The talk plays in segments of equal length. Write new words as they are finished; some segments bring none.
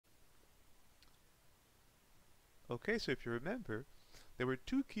Okay, so if you remember, there were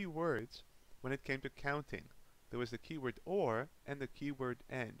two key words when it came to counting. There was the keyword or and the keyword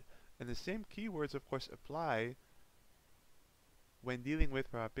and. And the same keywords, of course, apply when dealing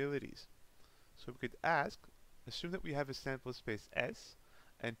with probabilities. So we could ask, assume that we have a sample space S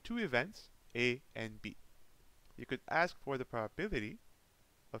and two events, A and B. You could ask for the probability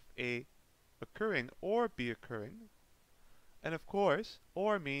of A occurring or B occurring. And of course,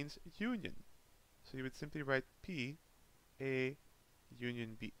 or means union. So you would simply write P, A,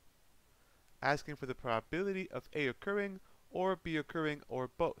 union B, asking for the probability of A occurring or B occurring or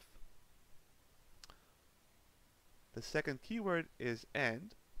both. The second keyword is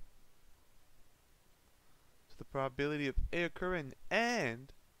and. So the probability of A occurring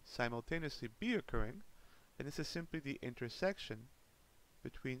and simultaneously B occurring, and this is simply the intersection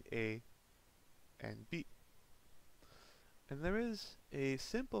between A and B. And there is a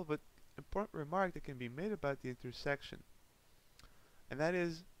simple but important remark that can be made about the intersection, and that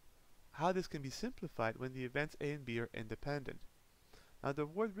is how this can be simplified when the events A and B are independent. Now the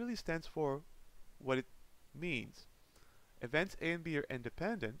word really stands for what it means. Events A and B are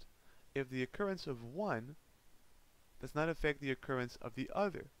independent if the occurrence of one does not affect the occurrence of the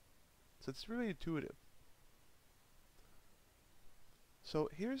other. So it's really intuitive. So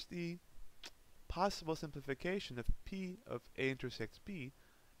here's the possible simplification of P of A intersects B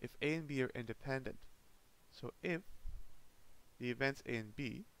if A and B are independent. So if the events A and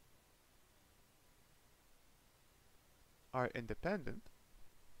B are independent,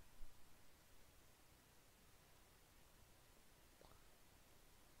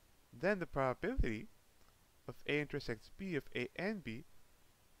 then the probability of A intersects B of A and B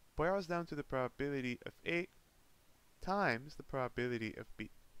boils down to the probability of A times the probability of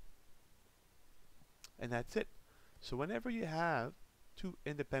B. And that's it. So whenever you have two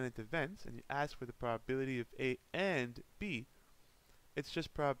independent events and you ask for the probability of A and B, it's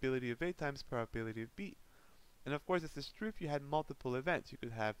just probability of A times probability of B. And of course, this is true if you had multiple events. You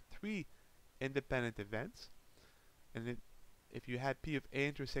could have three independent events, and if you had P of A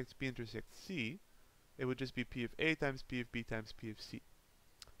intersects B intersects C, it would just be P of A times P of B times P of C.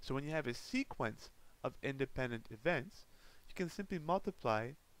 So when you have a sequence of independent events, you can simply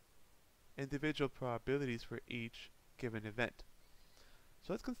multiply individual probabilities for each given event.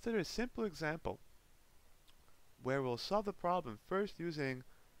 So let's consider a simple example where we'll solve the problem first using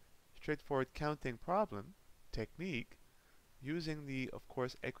straightforward counting problem technique using the, of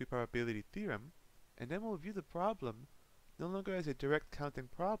course, equiprobability theorem, and then we'll view the problem no longer as a direct counting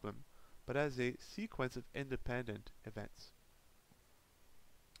problem, but as a sequence of independent events.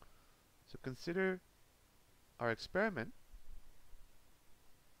 So consider our experiment.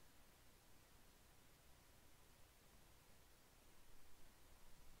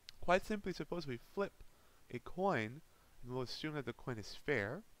 Quite simply, suppose we flip a coin, and we'll assume that the coin is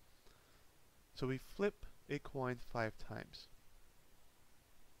fair. So we flip a coin 5 times.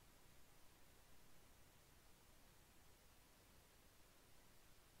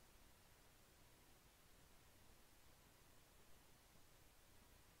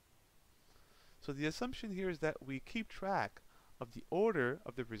 So the assumption here is that we keep track of the order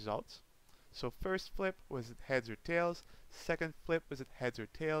of the results. So first flip, was it heads or tails? Second flip, was it heads or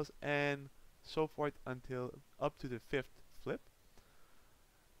tails? And so forth until up to the 5th flip.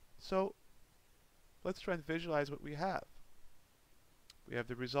 So let's try and visualize what we have. We have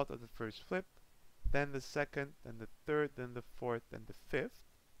the result of the first flip, then the second, then the third, then the fourth, then the 5th.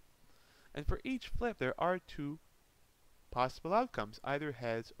 And for each flip, there are two possible outcomes, either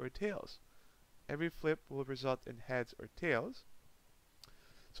heads or tails. Every flip will result in heads or tails.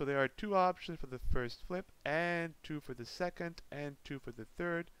 So there are two options for the first flip, and two for the second, and two for the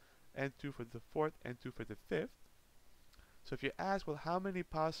third, and two for the fourth, and two for the 5th. So if you ask, well, how many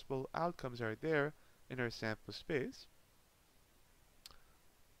possible outcomes are there in our sample space?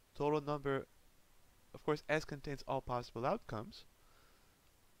 Total number, of course, S contains all possible outcomes.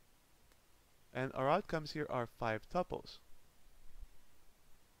 And our outcomes here are 5 tuples.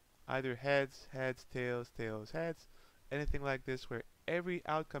 Either heads, heads, tails, tails, heads, anything like this where every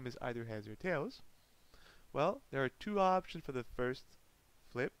outcome is either heads or tails. Well, there are two options for the first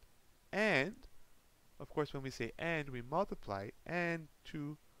flip, and of course when we say and, we multiply, and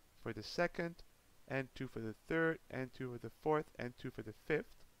 2 for the second, and 2 for the third, and 2 for the fourth, and 2 for the 5th,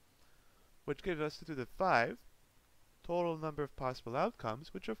 which gives us 2 to the 5 total number of possible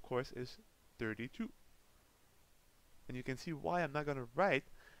outcomes, which of course is 32. And you can see why I'm not going to write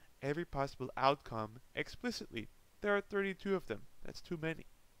every possible outcome explicitly. There are 32 of them. That's too many.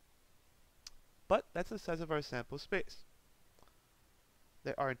 But that's the size of our sample space.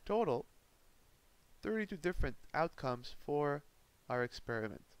 There are in total 32 different outcomes for our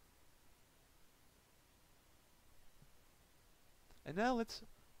experiment. And now let's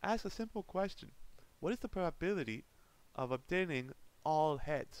ask a simple question. What is the probability of obtaining all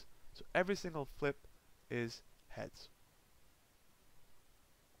heads? So every single flip is heads.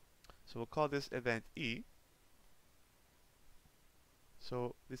 So we'll call this event E.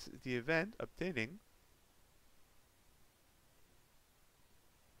 So this is the event obtaining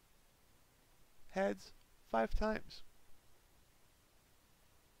heads 5 times.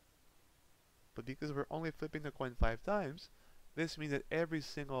 But because we're only flipping the coin 5 times, this means that every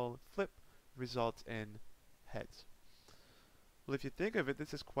single flip results in heads. Well, if you think of it,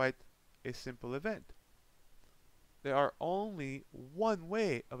 this is quite a simple event. There are only one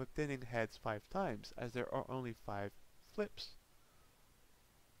way of obtaining heads 5 times, as there are only 5 flips.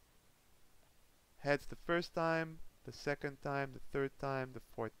 Heads the first time, the second time, the third time, the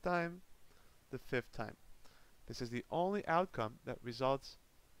fourth time, the fifth time. This is the only outcome that results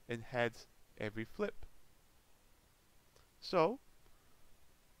in heads every flip. So,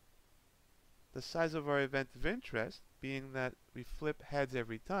 the size of our event of interest, being that we flip heads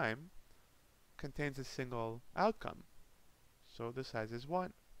every time, contains a single outcome. So the size is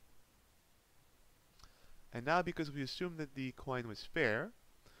 1. And now because we assume that the coin was fair,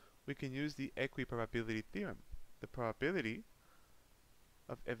 we can use the equiprobability theorem. The probability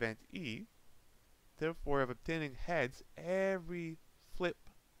of event E, therefore of obtaining heads every flip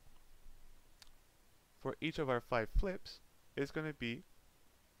for each of our 5 flips, is going to be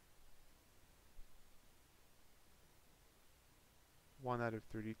 1 out of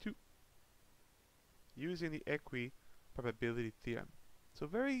 32, using the equiprobability theorem. So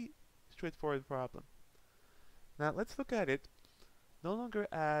very straightforward problem. Now let's look at it no longer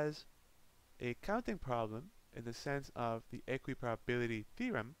as a counting problem in the sense of the equiprobability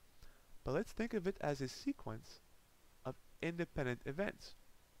theorem, but let's think of it as a sequence of independent events,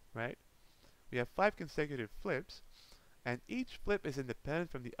 right? We have 5 consecutive flips, and each flip is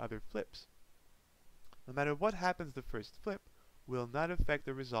independent from the other flips. No matter what happens the first flip will not affect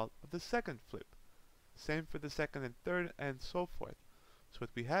the result of the second flip. Same for the second and third, and so forth. So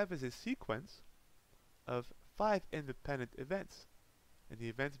what we have is a sequence of 5 independent events, and the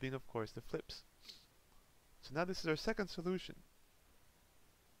events being, of course, the flips. So now this is our second solution.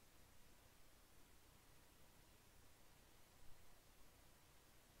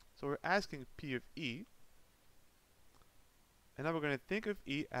 So we're asking P of E, and now we're going to think of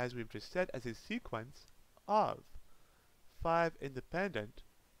E, as we've just said, as a sequence of 5 independent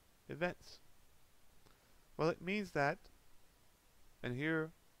events. Well, it means that, and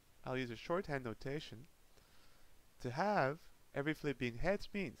here I'll use a shorthand notation, to have every flip being heads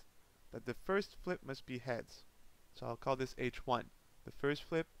means that the first flip must be heads. So I'll call this H1. The first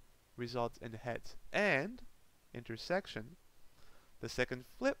flip results in heads. And, intersection, the second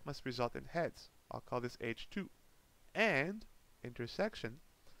flip must result in heads. I'll call this H2. And, intersection,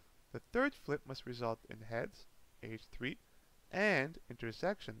 the third flip must result in heads, H3. And,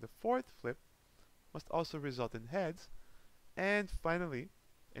 intersection, the fourth flip must also result in heads. And finally,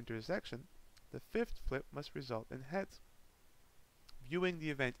 intersection, the fifth flip must result in heads. Viewing the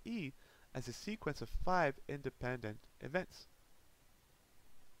event E as a sequence of 5 independent events.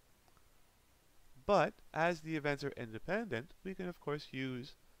 But, as the events are independent, we can of course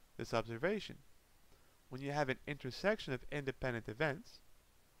use this observation. When you have an intersection of independent events,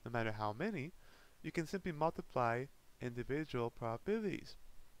 no matter how many, you can simply multiply individual probabilities.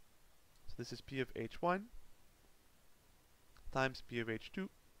 So this is P of H1 times P of H2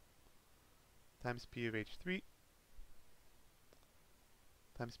 times P of H3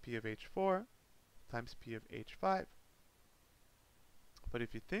 times P of H4 times P of H5. But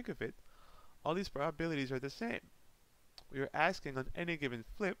if you think of it, all these probabilities are the same. We are asking on any given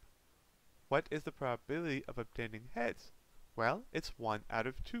flip, what is the probability of obtaining heads? Well, it's 1 out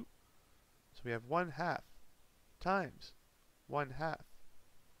of 2. So we have 1/2 times 1/2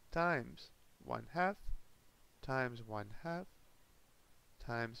 times 1/2 times 1/2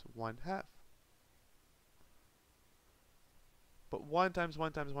 times 1/2. But 1 times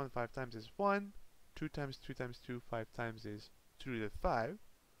 1 times 1 5 times is 1. 2 times 2 times 2 5 times is 2 to the 5,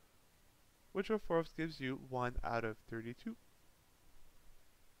 which of course gives you 1 out of 32.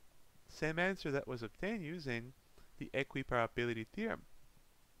 Same answer that was obtained using the equiprobability theorem.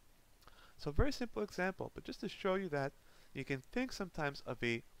 So very simple example, but just to show you that you can think sometimes of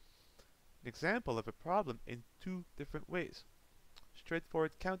an example of a problem in 2 different ways.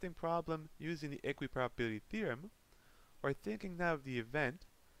 Straightforward counting problem using the equiprobability theorem, or thinking now of the event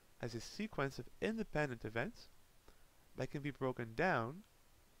as a sequence of independent events that can be broken down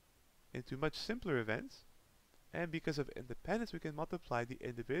into much simpler events, and because of independence we can multiply the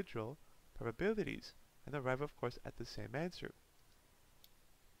individual probabilities and arrive of course at the same answer.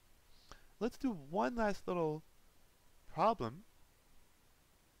 Let's do one last little problem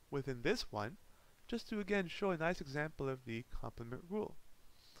within this one, just to again show a nice example of the complement rule.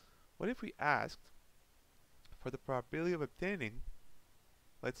 What if we asked for the probability of obtaining,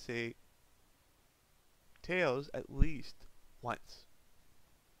 let's say, tails at least once?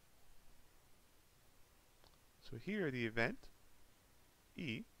 So here the event,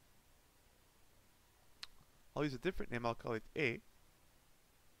 E, I'll use a different name, I'll call it A.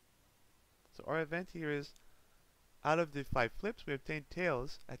 So our event here is, out of the 5 flips, we obtain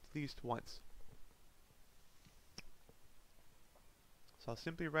tails at least once. So I'll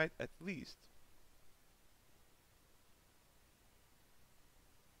simply write at least.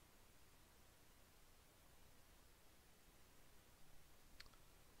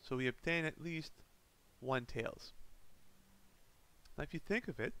 So we obtain at least 1 tails. Now if you think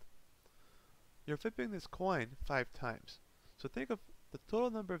of it, you're flipping this coin 5 times. So think of the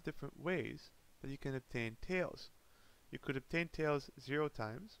total number of different ways that you can obtain tails. You could obtain tails 0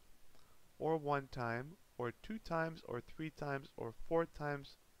 times, or 1 time, or 2 times, or 3 times, or 4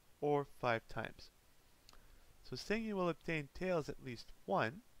 times, or 5 times. So saying you will obtain tails at least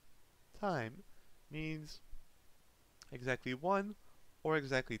 1 time means exactly 1, or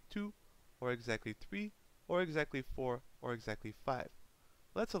exactly 2, or exactly 3, or exactly 4, or exactly 5.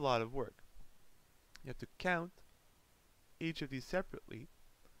 Well, that's a lot of work. You have to count each of these separately.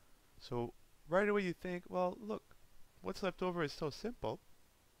 So right away you think, well, look, what's left over is so simple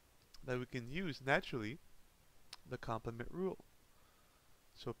that we can use naturally the complement rule.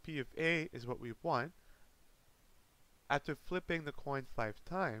 So P of A is what we want. After flipping the coin 5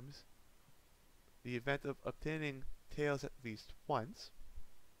 times, the event of obtaining tails at least once,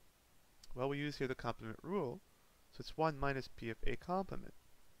 well, we use here the complement rule, so it's 1 minus P of A complement.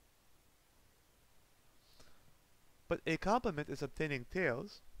 But A complement is obtaining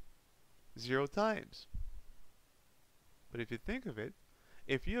tails 0 times. But if you think of it,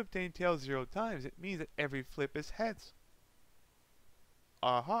 if you obtain tails 0 times, it means that every flip is heads.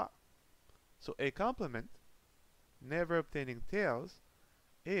 Aha! So A complement, never obtaining tails,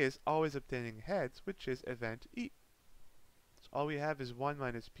 is always obtaining heads, which is event E. So all we have is 1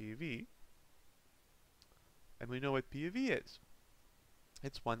 minus P of E, and we know what P of E is.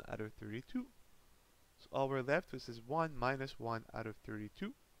 It's 1 out of 32. So all we're left with is 1 minus 1 out of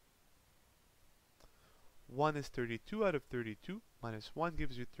 32. 1 is 32 out of 32, minus 1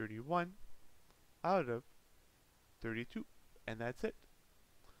 gives you 31 out of 32, and that's it.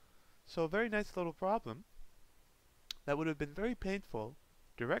 So a very nice little problem that would have been very painful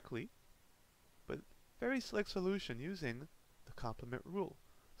directly, but very slick solution using the complement rule.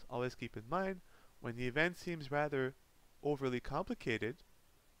 So always keep in mind, when the event seems rather overly complicated,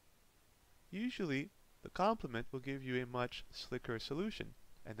 usually the complement will give you a much slicker solution,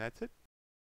 and that's it.